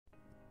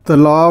The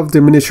law of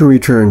diminishing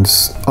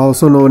returns,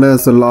 also known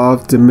as the law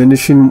of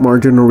diminishing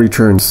marginal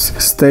returns,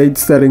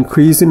 states that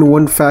increasing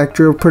one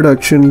factor of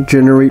production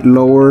generate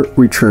lower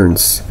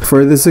returns.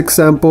 For this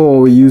example, I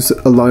will use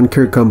a lawn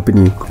care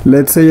company.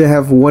 Let's say I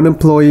have one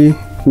employee,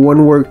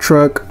 one work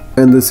truck,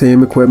 and the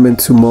same equipment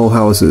to mow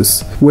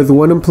houses. With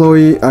one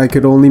employee, I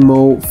could only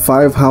mow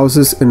 5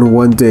 houses in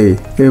one day.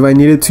 If I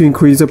needed to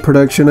increase the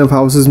production of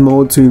houses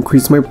mowed to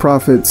increase my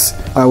profits,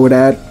 I would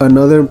add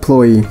another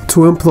employee.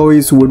 2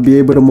 employees would be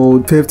able to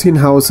mow 15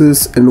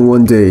 houses in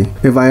one day.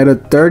 If I had a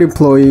third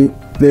employee,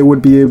 they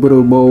would be able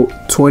to mow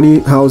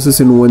 20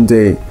 houses in one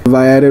day. If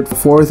I added a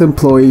 4th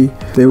employee,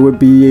 they would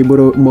be able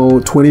to mow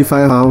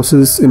 25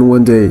 houses in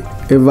one day.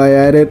 If I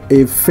added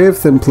a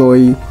 5th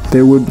employee,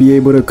 they would be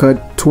able to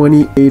cut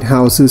 28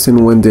 houses in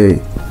one day.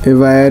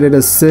 If I added a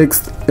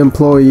 6th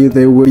employee,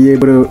 they would be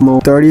able to mow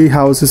 30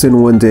 houses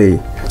in one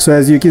day. So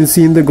as you can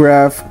see in the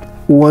graph,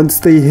 once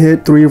they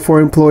hit 3 or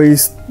 4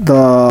 employees,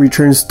 the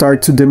returns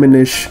start to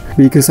diminish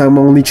because I'm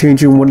only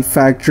changing one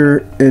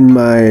factor in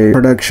my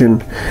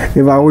production.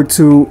 If I were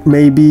to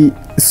maybe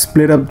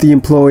split up the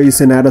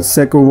employees and add a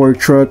second work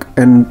truck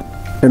and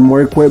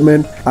more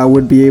equipment, I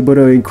would be able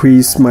to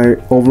increase my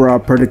overall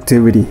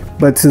productivity.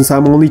 But since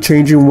I'm only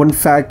changing one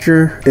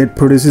factor, it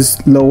produces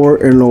lower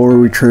and lower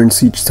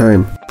returns each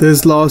time.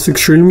 This law is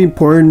extremely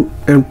important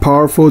and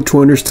powerful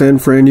to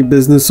understand for any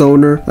business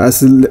owner,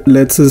 as it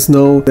lets us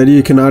know that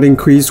you cannot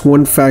increase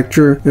one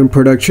factor in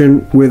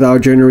production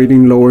without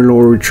generating lower and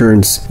lower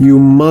returns. You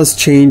must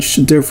change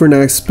different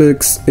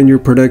aspects in your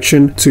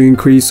production to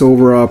increase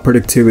overall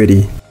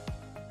productivity.